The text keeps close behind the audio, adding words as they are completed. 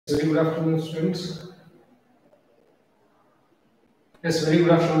Very good afternoon, students. Yes, very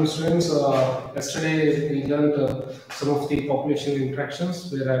good afternoon, students. Yesterday we learned some of the population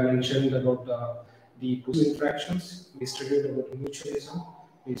interactions where I mentioned about the push interactions. We studied about mutualism.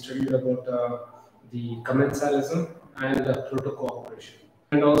 We studied about the commensalism and proto-cooperation.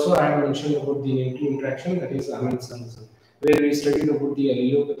 And also I have mentioned about the negative interaction, that is amensalism, where we studied about the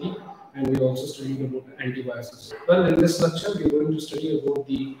allelopathy and we also studied about antibiosis. Well, in this lecture we are going to study about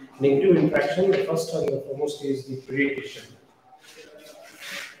the negative interaction. The first and the foremost is the predation.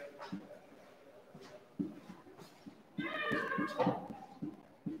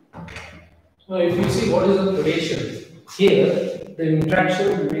 Now, if you see what is the predation, here the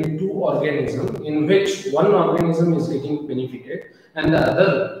interaction between two organisms in which one organism is getting benefited and the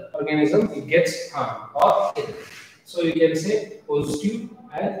other organism it gets harmed or killed. So you can say positive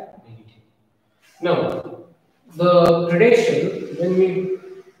and negative. Now, the predation, when we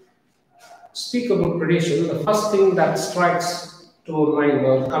speak about predation, the first thing that strikes to our mind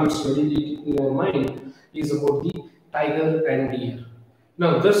or comes readily in our mind is about the tiger and deer.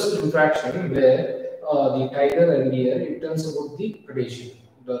 Now, this interaction where the tiger and deer, it tells about the predation.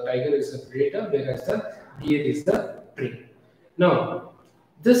 The tiger is the predator, whereas the deer is the prey. Now,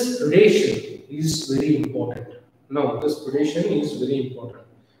 this predation is very important. Now, this predation is very important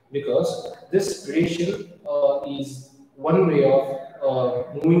because this predation is one way of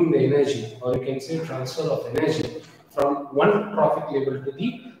moving the energy, or you can say transfer of energy from one trophic level to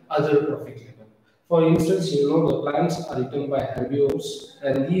the other trophic level. For instance, you know the plants are eaten by herbivores,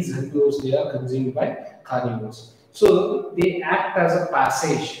 and these herbivores they are consumed by carnivores. So they act as a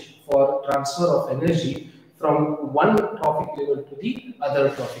passage for transfer of energy from one trophic level to the other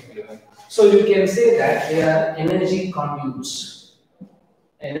trophic level. So you can say that they are energy conduits.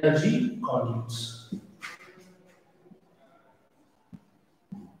 Energy conduits.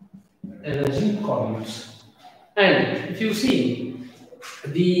 Energy conduits. And if you see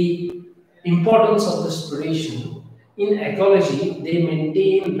the importance of this predation in ecology, they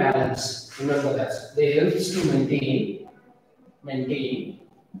maintain balance. Remember that they help to maintain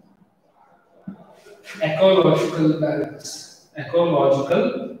ecological balance.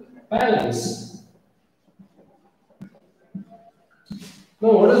 Ecological balance.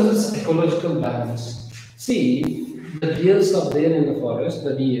 Now, what is this ecological balance? See, the deers are there in the forest.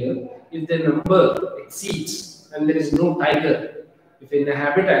 The deer, if their number exceeds and there is no tiger. If in a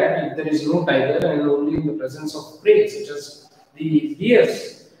habitat, if there is no tiger and only in the presence of prey, such as the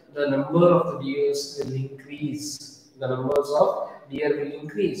deers, the number of the deers will increase. The numbers of deer will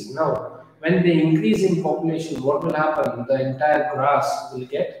increase. Now, when they increase in population, what will happen? The entire grass will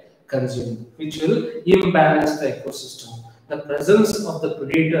get consumed, which will imbalance the ecosystem. The presence of the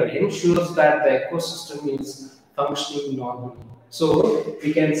predator ensures that the ecosystem is functioning normally. So,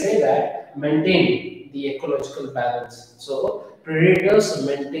 we can say that maintain the ecological balance. So, predators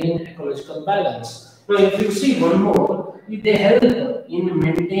maintain ecological balance. Now, if you see one more, they help in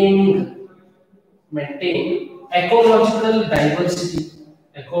maintain ecological diversity.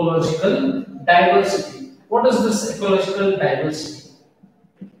 Ecological diversity. What is this ecological diversity?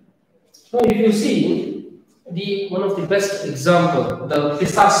 Now, if you see one of the best example, the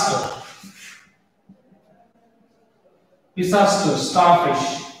pisaster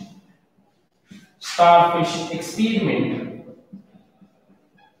starfish experiment,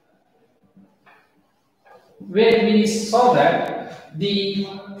 where we saw that the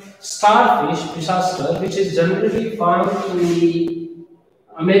starfish pisaster, which is generally found in the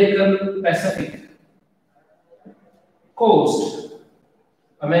American Pacific coast,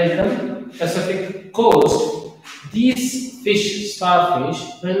 these starfish,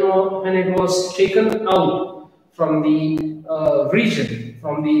 when it was taken out from the region,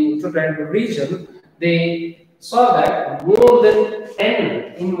 from the intertidal region, they saw that more than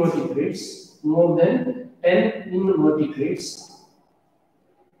 10 invertebrates,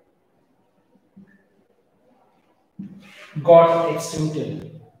 got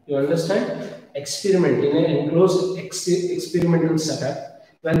extincted. You understand? Experiment in an enclosed experimental setup.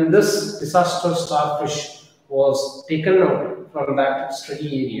 When this disaster starfish was taken out from that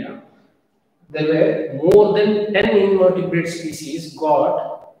study area, there were more than 10 invertebrate species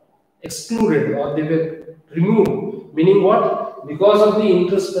got excluded or they were removed. Meaning what? Because of the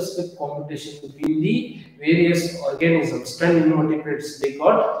interspecific competition between the various organisms, 10 invertebrates they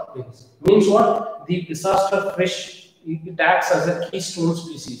got. Means what? The pisaster fish, it acts as a keystone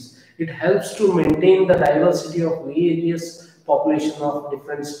species. It helps to maintain the diversity of various population of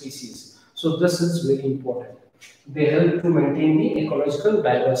different species. So this is very important. They help to maintain the ecological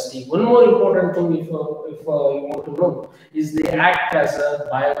diversity. One more important thing, if you want to know, is they act as a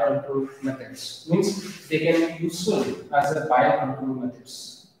biocontrol methods. Means they can be useful as a biocontrol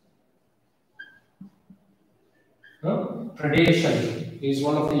methods. Predation is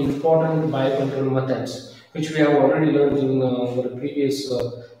one of the important biocontrol methods, which we have already learned in our previous,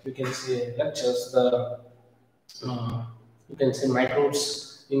 you can say, lectures. The you can say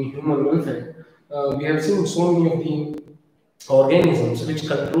microbes in human welfare. We have seen so many of the organisms which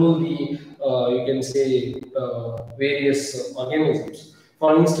control the you can say various organisms.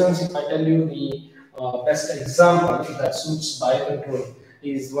 For instance, if I tell you the best example that suits biocontrol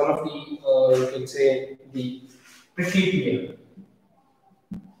is one of the you can say the prickly pear.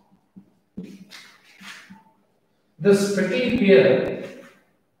 This prickly pear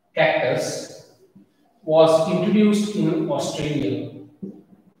cactus was introduced in Australia.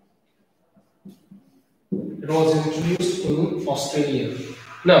 It was introduced in Australia.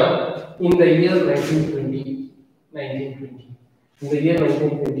 Now, in the year 1920, in the year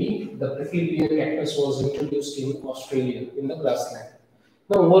 1920, the prickly pear cactus was introduced in Australia, in the grassland.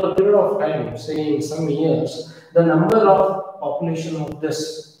 Now, over a period of time, say in some years, the number of population of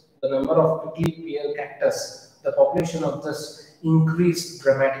this, the number of prickly pear cactus, the population of this increased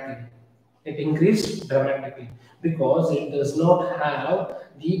dramatically. It increased dramatically because it does not have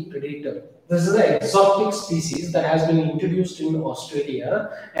the predator. This is an exotic species that has been introduced in Australia,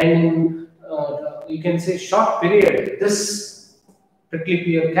 and in you can say short period, this prickly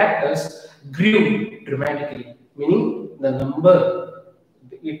pear cactus grew dramatically, meaning the number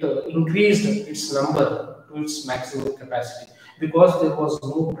it increased its number to its maximum capacity because there was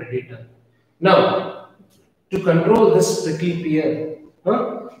no predator. Now, to control this prickly pear,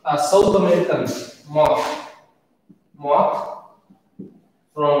 a South American moth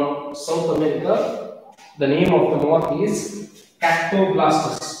from South America. The name of the moth is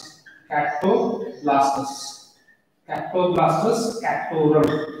Cactoblastus. Cactoblastus. Cactoblastus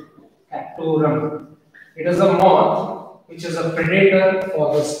cactorum. Cactorum. It is a moth which is a predator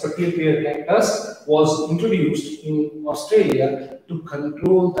for this prickly pear cactus, was introduced in Australia to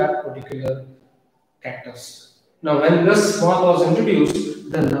control that particular cactus. Now, when this moth was introduced,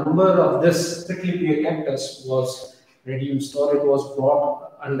 the number of this prickly pear cactus was reduced, or it was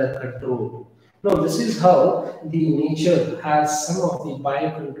brought under control. Now, this is how the nature has some of the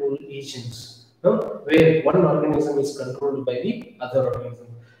biocontrol agents, where one organism is controlled by the other organism.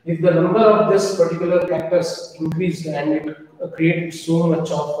 If the number of this particular cactus increased and it created so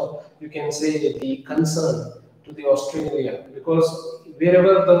much of, you can say, the concern to the Australia, because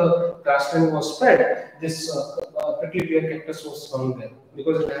wherever the grassland was spread, this prickly pear cactus was found there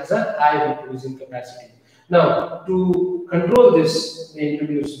because it has a high reproducing capacity. Now, to control this, they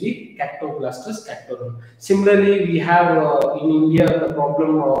introduced the Cactoblastus cactorum. Similarly, we have in India the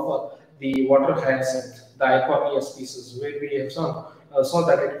problem of the water hyacinth, the APPA species, where we have saw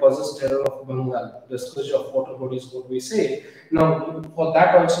that it causes terror of Bengal, the scourge of water bodies, what we say. Now, for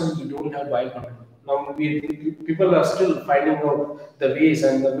that also, we don't have biocontrol. Now, people are still finding out the ways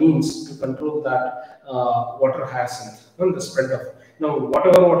and the means to control that water hyacinth and the spread of. Now,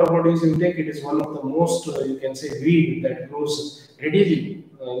 whatever water bodies you take, it is one of the most, you can say, weed that grows readily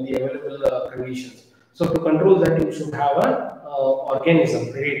in the available conditions. So, to control that, you should have an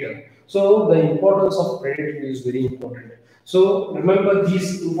organism, predator. So, the importance of predator is very important. So, remember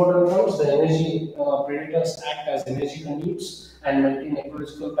these important terms: the energy predators act as energy conduits and maintain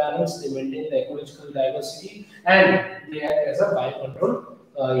ecological balance, they maintain the ecological diversity, and they act as a biocontrol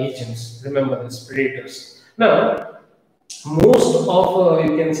agents. Remember this, predators. Now, most of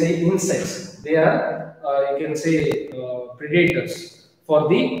you can say insects, they are you can say predators for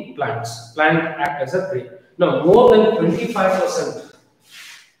the plants. Plant act as a prey. Now, more than 25%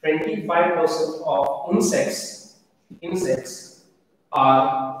 of insects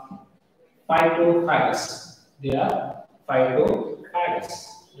are phytophagous. They are phytophagous.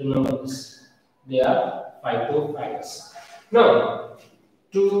 Remember this. They are phytophagous. Now,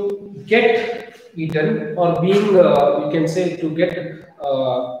 to get eaten or being, you can say, to get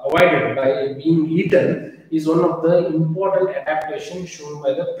avoided by being eaten is one of the important adaptations shown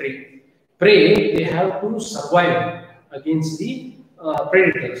by the prey. Prey, they have to survive against the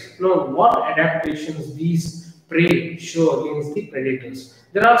predators. Now, what adaptations these prey show against the predators?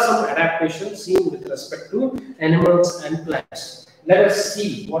 There are some adaptations seen with respect to animals and plants. Let us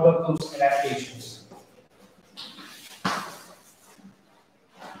see what are those adaptations.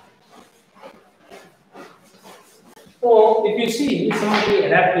 So, if you see some of the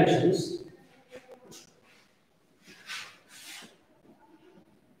adaptations,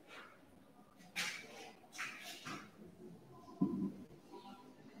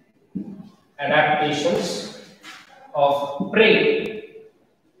 adaptations of prey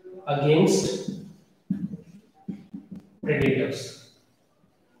against predators.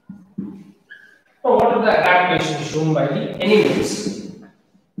 Now, what are the adaptations shown by the animals?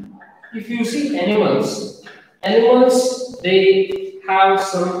 If you see animals, they have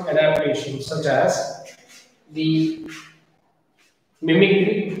some adaptations such as the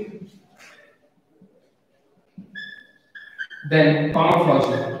mimicry, then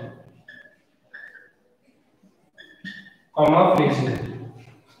camouflaging.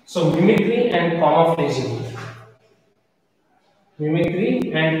 So mimicry and camouflaging.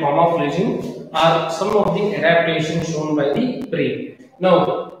 Mimicry and camouflaging are some of the adaptations shown by the prey.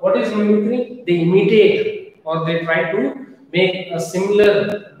 Now, what is mimicry? They imitate or they try to make a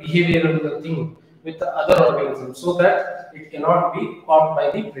similar behavioral thing with the other organism so that it cannot be caught by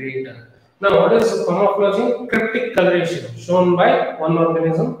the predator. Now, what is camouflaging? Cryptic coloration shown by one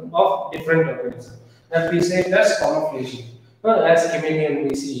organism of different organism. That we say as camouflaging. As chameleon,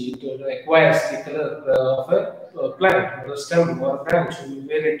 we see it acquires the color of a plant or a stem or a branch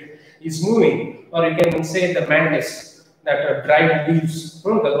where it is moving. Or you can say the mantis, that dried leaves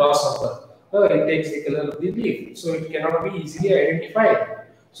from the grasshopper. It takes the color of the leaf, so it cannot be easily identified.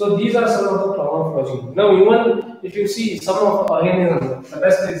 So these are some of the camouflaging. Now, even if you see some of the organisms, the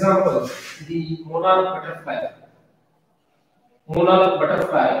best example, the monarch butterfly. Monarch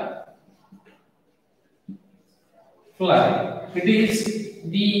butterfly. It is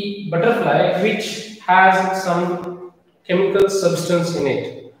the butterfly which has some chemical substance in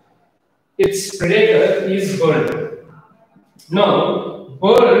it. Its predator is bird. Now,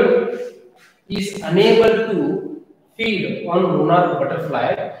 bird is unable to feed on monarch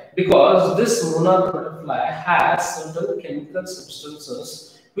butterfly because this monarch butterfly has certain chemical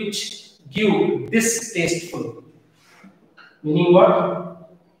substances which give distasteful. Meaning what?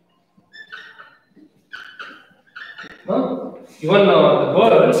 Even the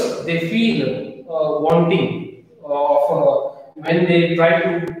birds, they feel wanting when they try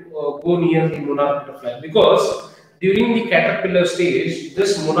to go near the monarch butterfly, because during the caterpillar stage,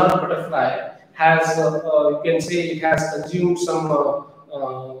 this monarch butterfly has, you can say, it has consumed some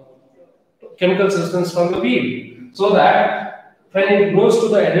chemical substance from the bee, so that when it goes to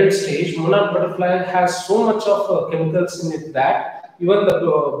the adult stage, monarch butterfly has so much of chemicals in it that even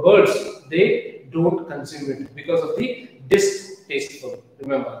the birds, they don't consume it because of the distasteful.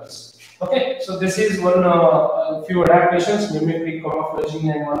 Remember this. Okay, so this is one few adaptations: mimicry, camouflaging,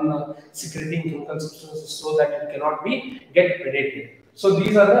 and one secreting chemical substances so that it cannot be get predated. So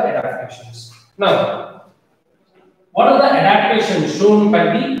these are the adaptations. Now, what are the adaptations shown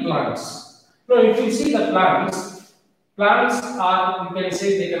by the plants? Now, if you see the plants are, you can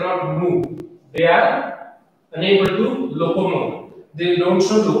say, they cannot move. They are unable to locomote. They don't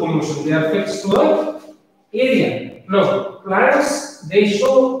show locomotion. They are fixed to an area. No, plants, they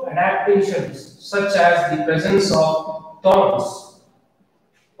show adaptations such as the presence of thorns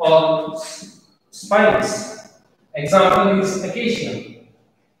or spines. Example is acacia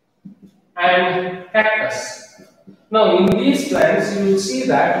and cactus. Now, in these plants, you will see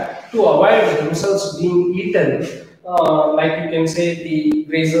that to avoid themselves being eaten, like you can say the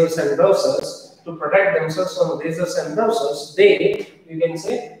grazers and browsers, to protect themselves from grazers and browsers, you can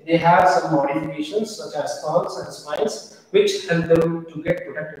say they have some modifications such as thorns and spines which help them to get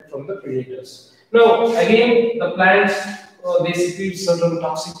protected from the predators. Now, again, the plants, they secrete certain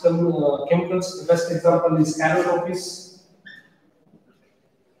toxic chemicals. The best example is Calotropis.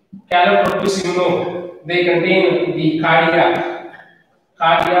 Calotropis, you know, they contain the cardiac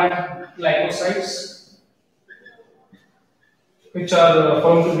glycosides, which are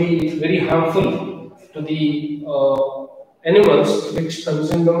found to be very harmful to the animals which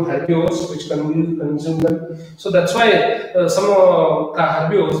consume them, herbivores which consume them. So that's why some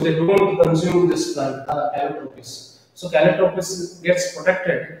herbivores, they don't consume this plant, Calotropis. So Calotropis gets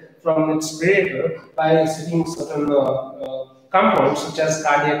protected from its predator by secreting certain compounds such as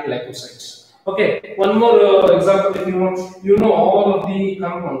cardiac glycosides. Okay, one more example, if you know all of the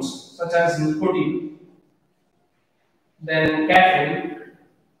compounds such as nicotine, then caffeine,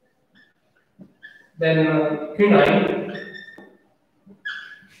 then quinine,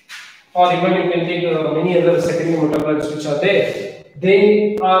 or even you can take many other secondary metabolites which are there.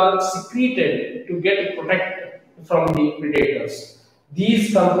 They are secreted to get protected from the predators.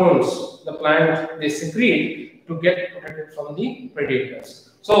 These compounds, the plant, they secrete to get protected from the predators.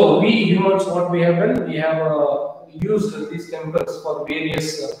 So we humans, what we have done, we have used these chemicals for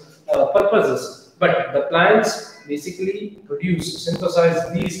various purposes. But the plants basically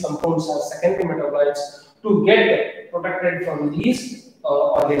synthesize these compounds as secondary metabolites to get protected from these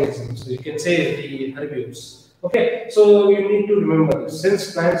organisms. So you can say the herbivores. Okay, so you need to remember this.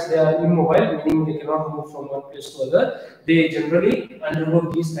 Since plants they are immobile, meaning they cannot move from one place to other, they generally undergo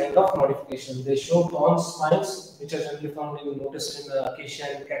these kind of modifications. They show thorns, spines, which are generally found in noticed in the acacia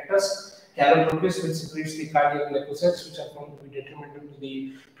and cactus. Calotropists, which secretes the cardiac glycosides, which are found to be detrimental to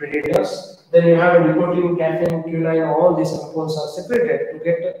the predators. Then you have nicotine, caffeine, quinine, all these compounds are secreted to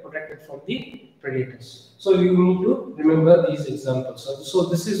get protected from the predators. So you need to remember these examples. So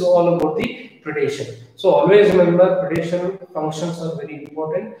this is all about the predation. So always remember predation functions are very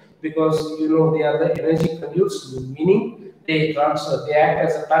important because you know they are the energy conduits, meaning they transfer, they act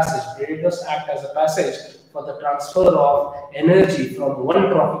as a passage. Predators act as a passage for the transfer of energy from one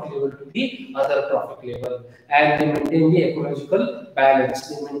trophic level to the other trophic level, and they maintain the ecological balance,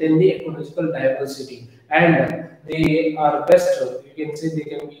 they maintain the ecological diversity, and they are best, you can say they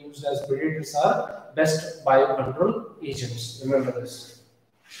can be used as predators are best biocontrol agents. Remember this.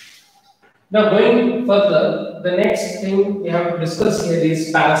 Now going further, the next thing we have to discuss here is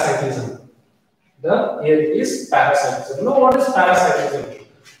parasitism. Here it is parasitism. Now what is parasitism?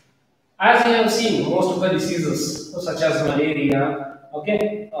 As you have seen, most of the diseases such as malaria,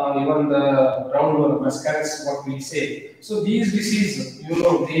 okay, even the roundworm, mascaris, what we say. So these diseases, you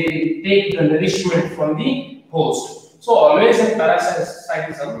know, they take the nourishment from the host. So always in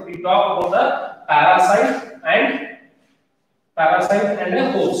parasitism, we talk about the parasite and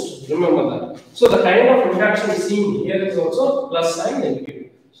a host. Remember that. So the kind of interaction seen here is also plus sign negative.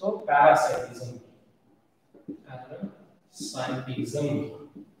 So parasitism. Parasitism.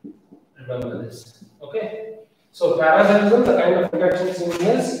 Remember this. Okay. So parasitism, the kind of interaction seen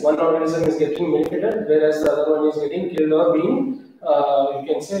is one organism is getting benefited, whereas the other one is getting killed or being, you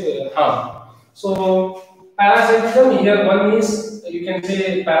can say, harmed. So parasitism here, one is you can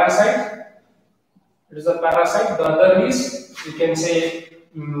say parasite. It is a parasite. The other is you can say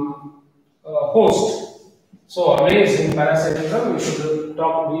host. So always in parasitism, we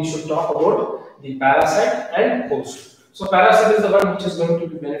should talk about the parasite and host. So parasite is the one which is going to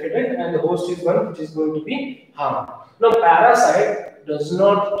be benefited, and the host is one which is going to be harmed. Now parasite does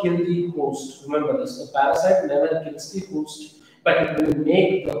not kill the host. Remember this: the parasite never kills the host, but it will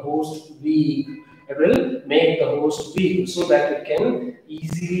make the host weak. It will make the host weak so that it can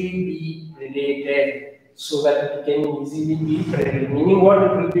easily be predated. Meaning what?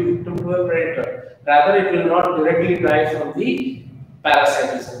 It will be victim to a predator. Rather, it will not directly die from the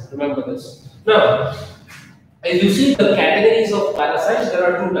parasitism. Remember this. Now, as you see the categories of parasites, there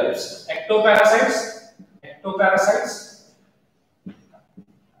are two types: ectoparasites,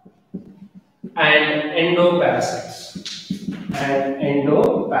 and endoparasites.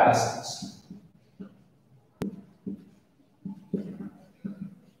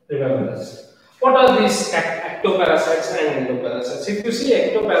 Remember this. What are these ectoparasites and endoparasites? If you see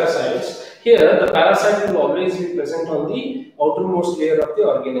ectoparasites, here the parasite will always be present on the outermost layer of the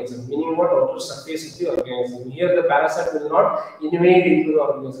organism, meaning what? Outer surface of the organism. Here the parasite will not invade into the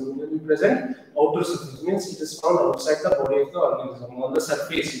organism, it will be present outer surface, means it is found outside the body of the organism, on the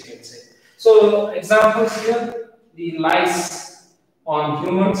surface you can say. So examples here, the lice on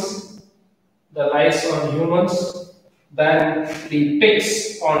humans, then the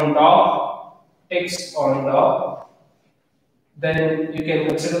ticks on dog, then you can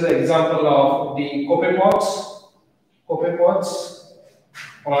consider the example of the copepods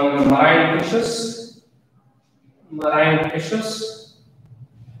on marine fishes,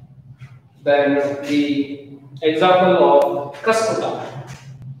 then the example of cuscuta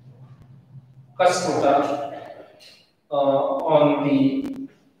on the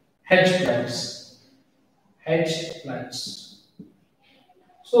hedge plants.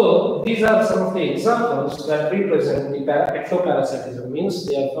 So these are some of the examples that represent the ectoparasitism, means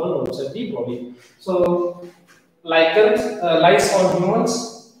they are found outside the body. So lichens, lice on humans,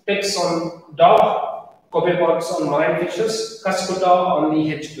 ticks on dog, copepods on marine fishes, cuscuta on the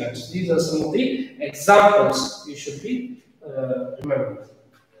hedge plants. These are some of the examples you should be remembering.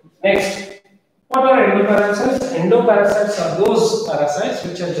 Next, what are endoparasites? Endoparasites are those parasites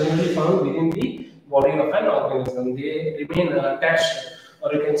which are generally found within the body of an organism. They remain attached,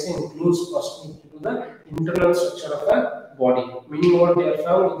 or you can say includes proximity to the internal structure of a body, meaning what? They are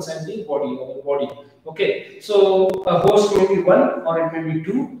found inside the body. Okay, so a host may be one or it may be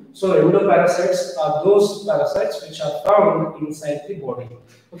two. So endoparasites are those parasites which are found inside the body.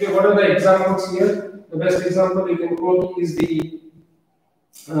 Okay, what are the examples here? The best example you can quote is the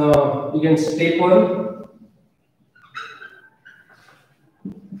you can say tapeworm,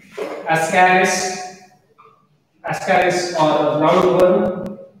 ascaris or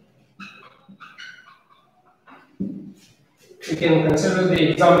roundworm. You can consider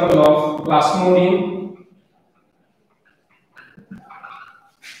the example of Plasmodium,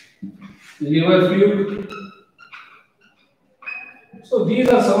 liver fluid. So these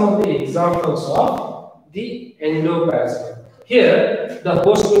are some of the examples of the endoparasite. Here, the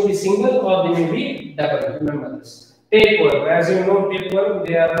host may be single or they may be double. Remember this. Tapeworm, as you know, tapeworm,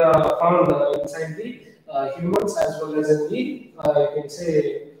 they are found inside the humans as well as in the you can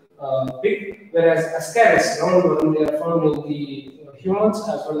say pig. Whereas Ascaris, roundworm, they are found in the humans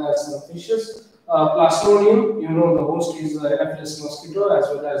as well as in fishes. Plasmodium, you know, the host is Anopheles mosquito as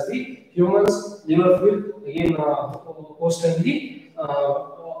well as the humans. Liver fluid, again host in the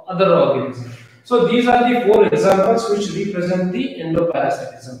other organisms. So these are the four examples which represent the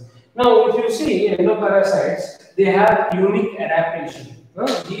endoparasitism. Now, if you see endoparasites, they have unique adaptation.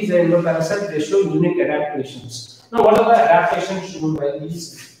 These endoparasites, they show unique adaptations. Now, what are the adaptations shown by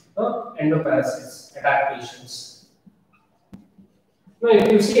these endoparasites? Adaptations. Now,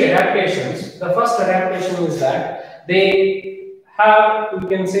 if you see adaptations, the first adaptation is that they have, you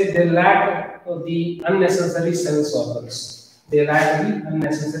can say, they lack the unnecessary sense organs. They lack the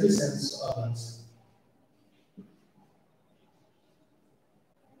unnecessary sense organs.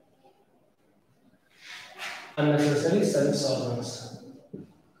 Unnecessary sense organs.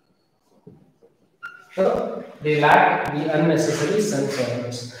 So they lack the unnecessary sense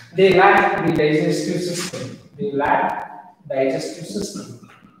organs. They lack the digestive system. They lack digestive system.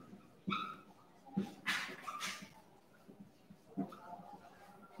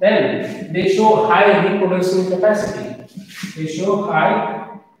 Then they show high reproducing capacity. They show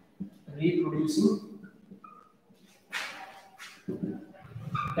high reproducing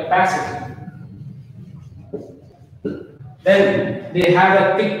capacity. Then they have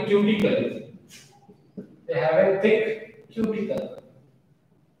a thick cuticle. They have a thick cuticle.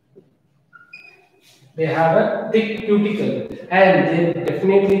 They have a thick cuticle, and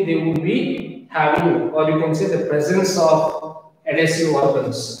they will be having, or you can say, the presence of adhesive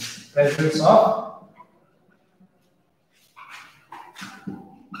organs. Presence of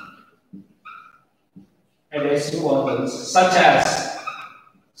adhesive organs, such as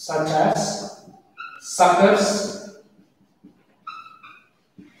suckers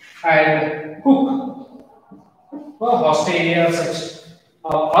and hook or hostia. Such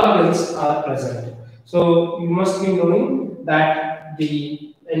organs are present. So you must be knowing that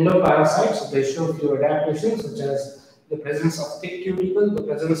the endoparasites, they show few adaptations such as the presence of thick cuticle, the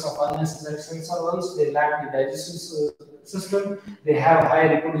presence of unnecessary sense organs, they lack the digestive system, they have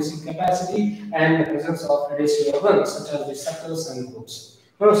high reproducing capacity, and the presence of adhesive organs such as the suckers and hooks,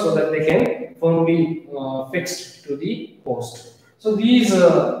 so that they can firmly fixed to the host. So these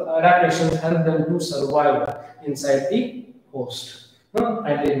adaptations help them to survive inside the host,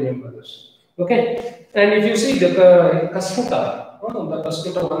 and they remember this. Okay, and if you see the Cuscuta, the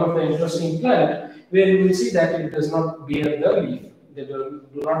Cuscuta, one of the interesting plant, where you will see that it does not bear the leaf. They do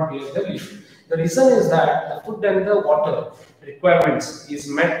not bear the leaf. The reason is that the food and the water requirements is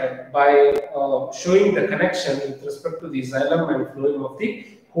met by showing the connection with respect to the xylem and phloem of the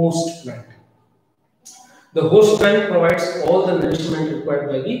host plant. The host plant provides all the nourishment required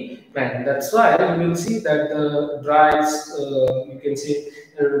by the plant. That's why you will see that the dry, you can say,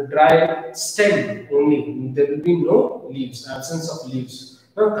 dry stem only. There will be no leaves, absence of leaves,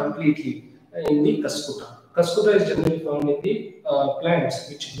 completely in the Cuscuta. Cuscuta is generally found in the plants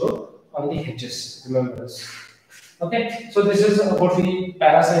which grow on the hedges. Remember this. Okay, so this is about the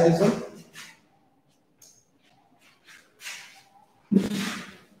parasitism.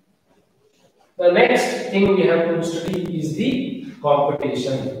 The next thing we have to study is the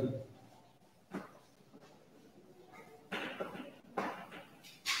competition.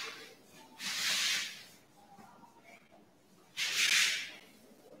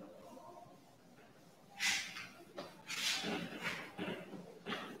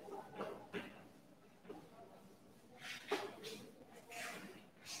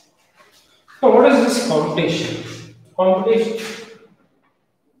 So what is this competition? Competition.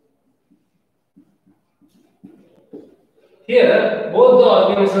 Here, both the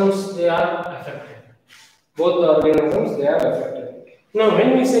organisms, they are affected. Both the organisms, they are affected. Now,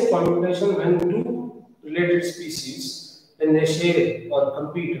 when we say competition, when two related species, when they share or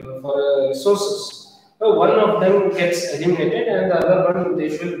compete for resources, one of them gets eliminated and the other one, they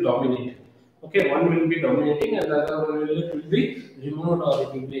will dominate. Okay, one will be dominating and the other one will be removed, or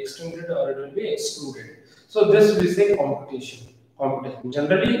it will be extended, or it will be excluded. So this we say competition. Competition.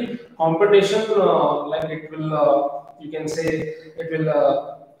 Generally, competition, like it will, you can say, it will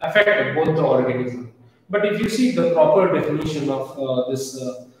affect both the organism. But if you see the proper definition of this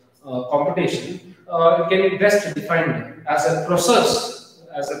competition, it can be best defined as a process,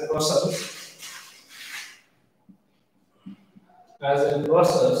 as a process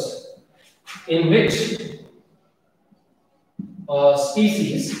in which a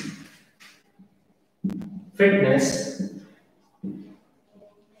species fitness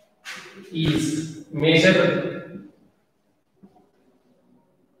is measured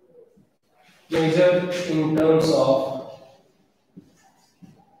in terms of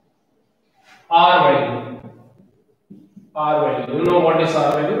R value. You know what is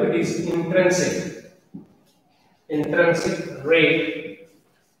R value? It is intrinsic rate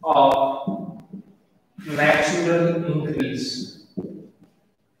of natural increase.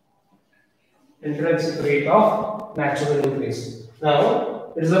 Intrinsic rate of natural increase.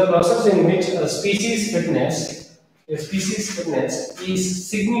 Now, it is a process in which a species fitness is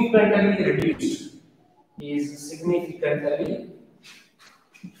significantly reduced.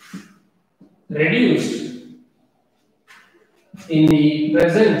 In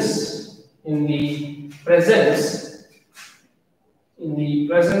the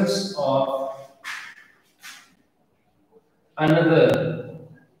presence of another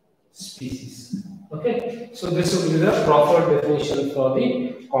species. Okay, so this will be the proper definition for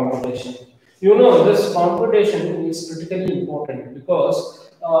the computation. You know, this computation is critically important because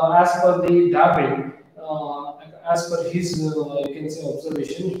as per the Darwin, as per his you can say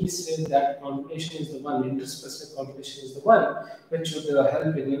observation, he said that computation is the one, interspecific computation is the one which would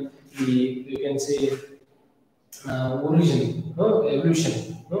help in the, you can say, evolution,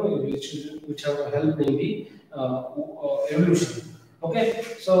 which have helped in the evolution. Okay,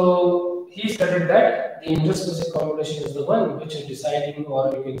 so he stated that the interspecific computation is the one which is deciding,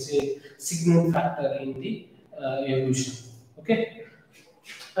 or you can say, signal factor in the evolution. Okay,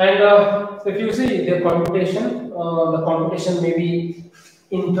 and if you see the computation may be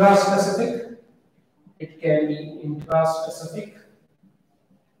intraspecific, it can be intraspecific,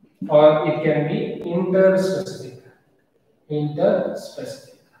 or it can be interspecific.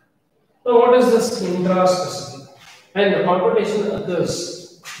 So what is this intraspecific? And the computation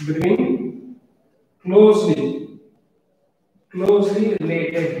occurs between closely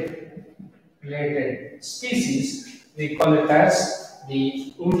related species. We call it as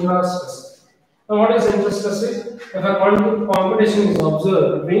the intraspecific. Now what is interspecific? If a computation is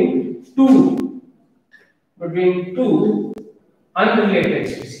observed between two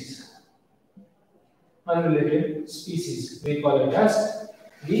unrelated species, we call it as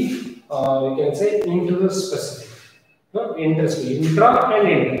the we can say interspecific. No, interspecific, intra and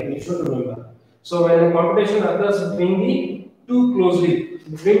inter. You should remember. So when a computation occurs between two closely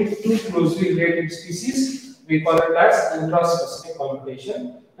related species, we call it as intraspecific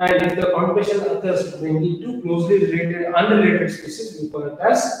computation. And if the computation occurs between the two closely related unrelated species, we call it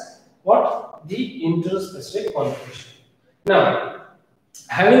as what? The interspecific computation. Now,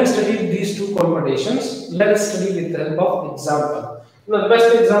 having studied these two computations, let us study with the help of example. Now, the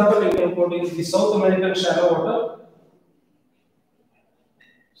best example you can quote is the South American shallow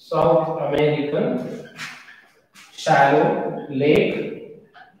lake.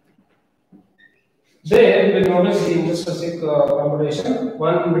 There we will notice the interspecific computation,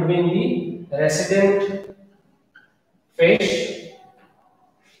 one between the resident fish,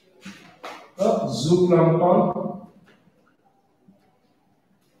 zooplankton,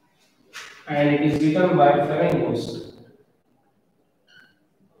 and it is eaten by flamingos,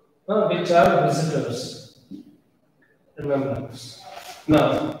 which are visitors. Remember this.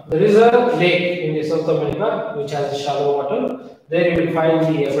 Now, there is a lake in the South America which has shallow water. There you will find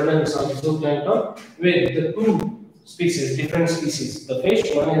the abundance of zooplankton with the two species, different species. The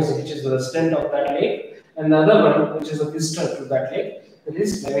fish, one is which is the resident of that lake, and the other one which is a visitor to that lake, that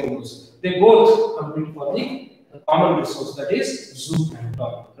is flamingos. They both compete for the common resource, that is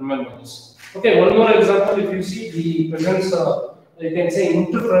zooplankton. Remember this. Okay, one more example. If you see the presence, you can say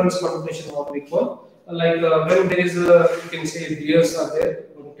interference computation, what we call. Like when there is you can say deers are there,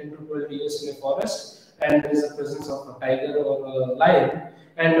 10 to 12 deers in a forest, and there is a presence of a tiger or a lion,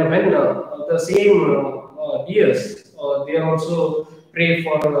 and when the same deers, they also prey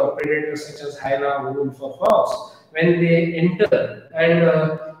for predators such as hyena, wolf, or fox. When they enter,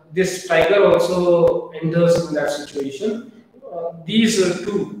 and this tiger also enters in that situation, these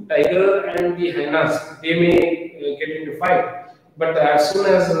two, tiger and the hyenas, they may get into fight. But as soon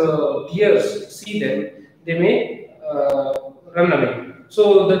as deers see them, they may run away.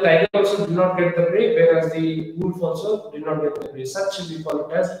 So the tiger also did not get the prey, whereas the wolf also did not get the prey. Such we call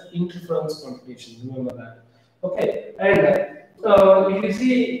it as interference computation. Remember that. Okay. And if you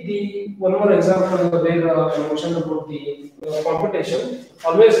see the one more example where I mentioned about the competition,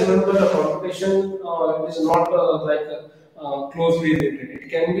 always remember the competition is not closely related. It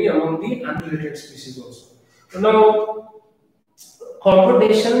can be among the unrelated species also. Now,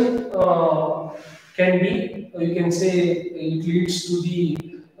 competition can be, you can say, it leads to the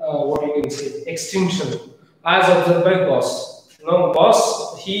what you can say extinction, as observed by Gauss. Now,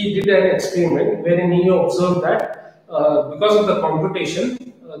 Gauss, he did an experiment wherein he observed that because of the competition,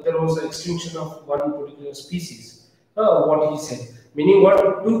 there was an extinction of one particular species. What he said, meaning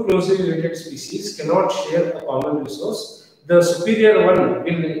what, two closely related species cannot share a common resource. The superior one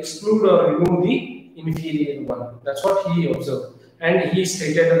will exclude or remove the inferior one. That's what he observed. And he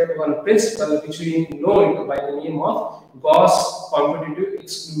stated one principle which we know it by the name of Gauss competitive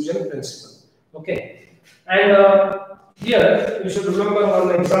exclusion principle. Okay. And here you should remember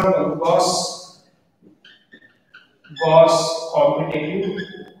one example, Gauss competitive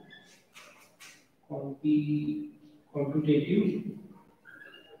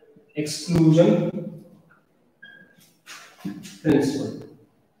exclusion principle.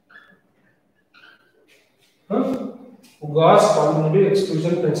 Gauss competitive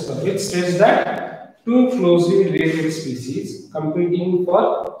exclusion principle, which states that two closely related species competing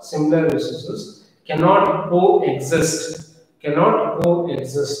for similar resources cannot coexist.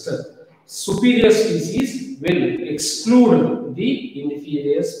 Superior species will exclude the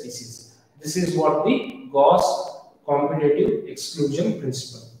inferior species. This is what the Gauss competitive exclusion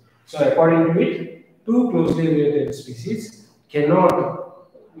principle. So according to it, two closely related species cannot,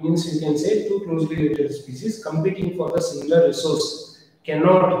 means you can say two closely related species competing for the similar resource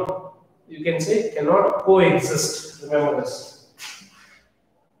cannot, you can say, cannot coexist. Remember this.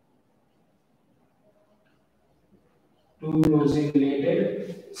 Two closely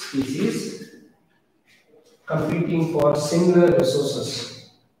related species competing for similar resources.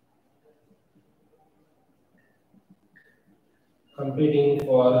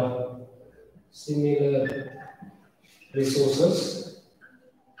 Cannot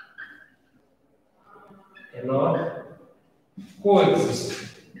coexist.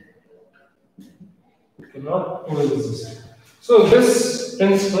 So this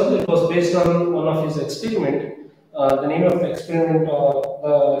principle, it was based on one of his experiment. The name of the experiment,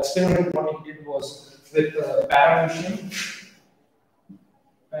 what he did was with paramecium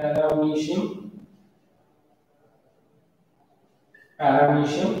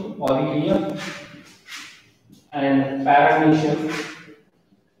aurelia and paramecium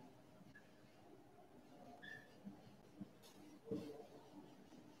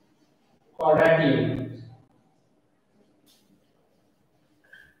cordatium.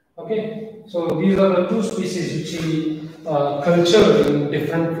 Okay, so these are the two species which he cultured in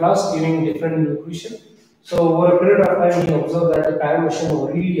different flasks giving different nutrition. So over a period of time, he observed that the paramecium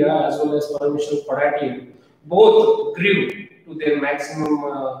aurelia as well as paramecium cordatium both grew to their maximum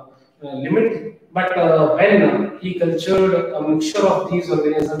limit. But when he cultured a mixture of these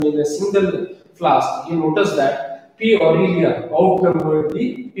organisms in a single flask, he noticed that P. aurelia outnumbered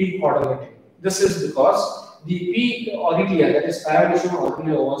the P. cordatium. This is because the P. aurelia, that is paramecium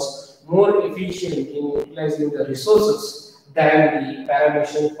aurelia, was more efficient in utilizing the resources than the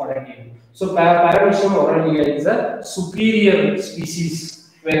paramecium cordatium. So paramecium aurelia is a superior species,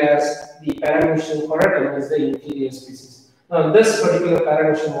 whereas the paramecium cordatium is the inferior species. Now, this particular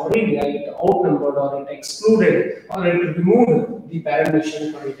paramecium aurelia, it outnumbered or it excluded or it removed the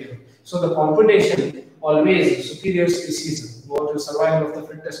paramecium cordatium. So the competition, always superior species, for the survival of the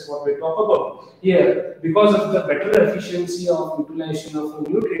fittest, what we talk about here, because of the better efficiency of utilization of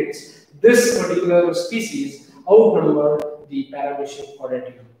nutrients, this particular species outnumbered the paramecium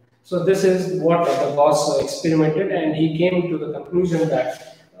cordatium. So this is what the Gauss experimented, and he came to the conclusion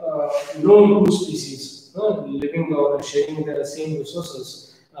that no two species living or sharing the same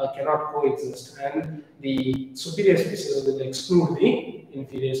resources cannot coexist, and the superior species will exclude the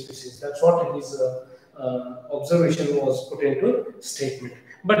inferior species. That's what his observation was put into statement.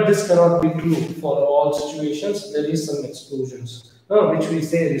 But this cannot be true for all situations. There is some exclusions, which we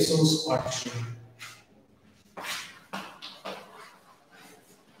say resource partitioning.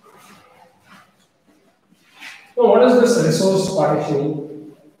 So what is this resource partitioning?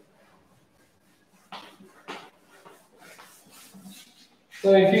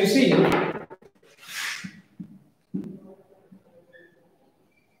 So if you see,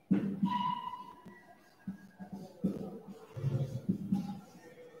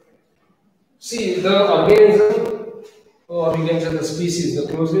 the organism, or you can say the species, the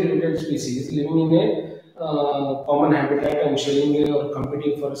closely related species living in a common habitat and sharing or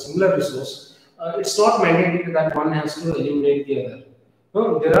competing for a similar resource, it's not mandatory that one has to eliminate the other.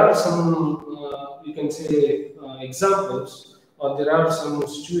 No, there are some, you can say, examples, or there are some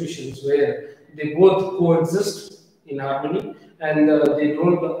situations where they both coexist in harmony and they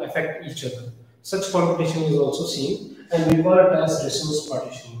don't affect each other. Such competition is also seen, and we call it as resource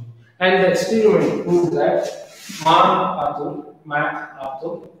partitioning. And the experiment proved that Mac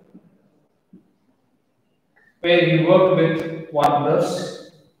Arthur, where he worked with warblers.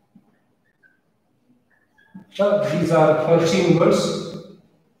 These are perching birds.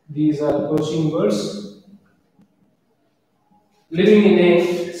 These are perching birds living in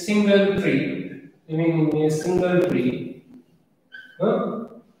a single tree. Living in a single tree.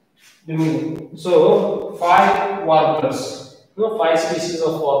 So 5 warblers. 5 species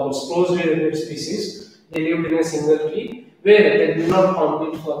of warblers, closely related species. They lived in a single tree where they did not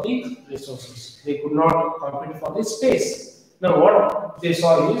compete for the resources. They could not compete for the space. Now what they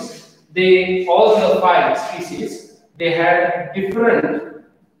saw is all the 5 species they had different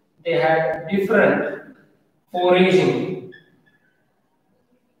foraging.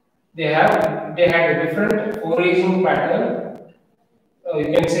 They had a different foraging pattern. You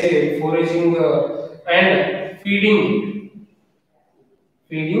can say foraging and feeding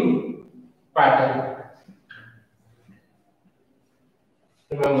pattern.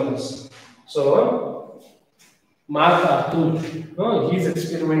 Remember this. So Mark Arthur, his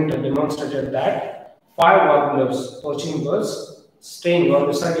experiment demonstrated that 5 warblers, perching birds, staying or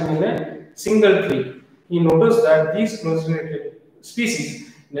residing in a single tree. He noticed that these closely related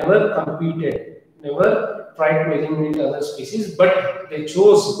species never competed, never tried to eliminate other species, but they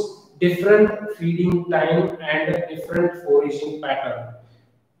chose different feeding time and a different foraging pattern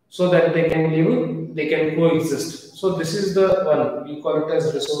so that they can live, they can coexist. So this is the one, we call it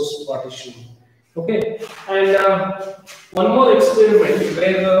as resource partitioning. Okay, and one more experiment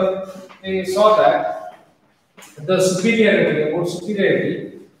where they saw that the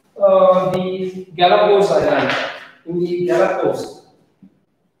superiority, the Galapagos Island, in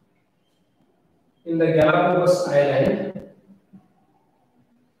the Galapagos Island,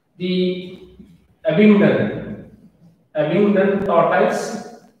 the Abingdon tortoise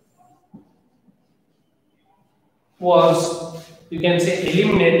was, you can say,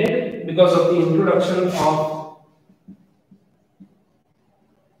 eliminated because of the introduction of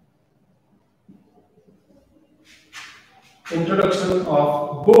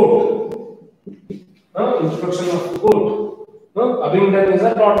goat. Abingdon is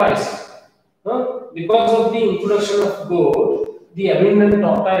a tortoise. Because of the introduction of goat, the Abingdon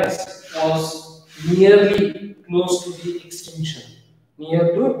tortoise was nearly close to the extinction.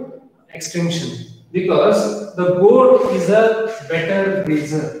 Because the goat is a better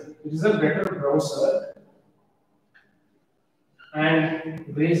grazer. It is a better browser and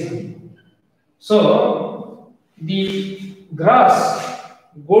grazer. So the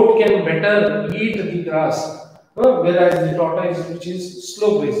goat can better eat the grass, whereas the tortoise, which is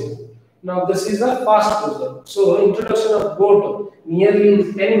slow grazing. Now this is a fast grazer. So introduction of goat, nearly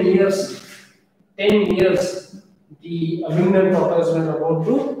in 10 years, the Abingdon tortoise were about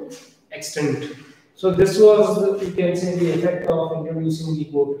to extinct. So this was, you can say, the effect of introducing the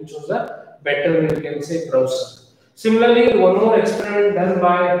goat, which was a better, you can say, browser. Similarly, one more experiment done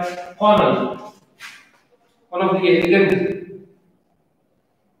by Connell, one of the elegant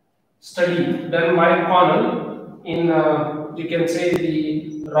study done by Connell in, you can say,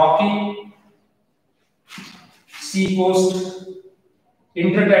 the rocky seacoast,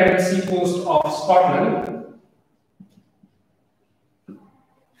 intertidal seacoast of Scotland.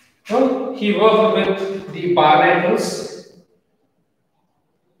 He worked with the barnacles,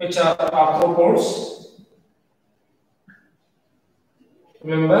 which are arthropods.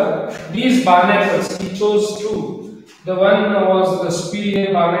 Remember, these barnacles, he chose 2. The one was the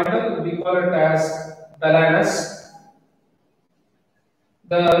superior barnacle, we call it as Balanus.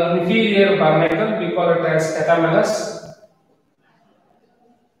 The inferior barnacle, we call it as Catamelus.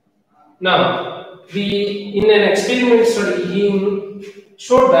 Now, in an experiment study, he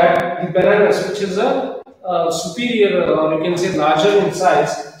showed that the Balanus, which is a superior, or you can say larger in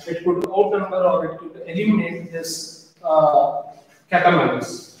size, it could outnumber or it could eliminate this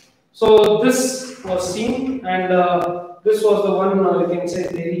Catamelus. So this was seen, and this was the one, you can say,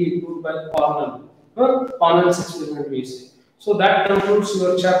 very good by Connell's experiment we say. So that concludes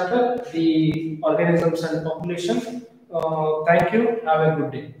your chapter, the organisms and population. Thank you. Have a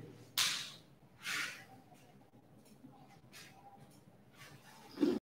good day.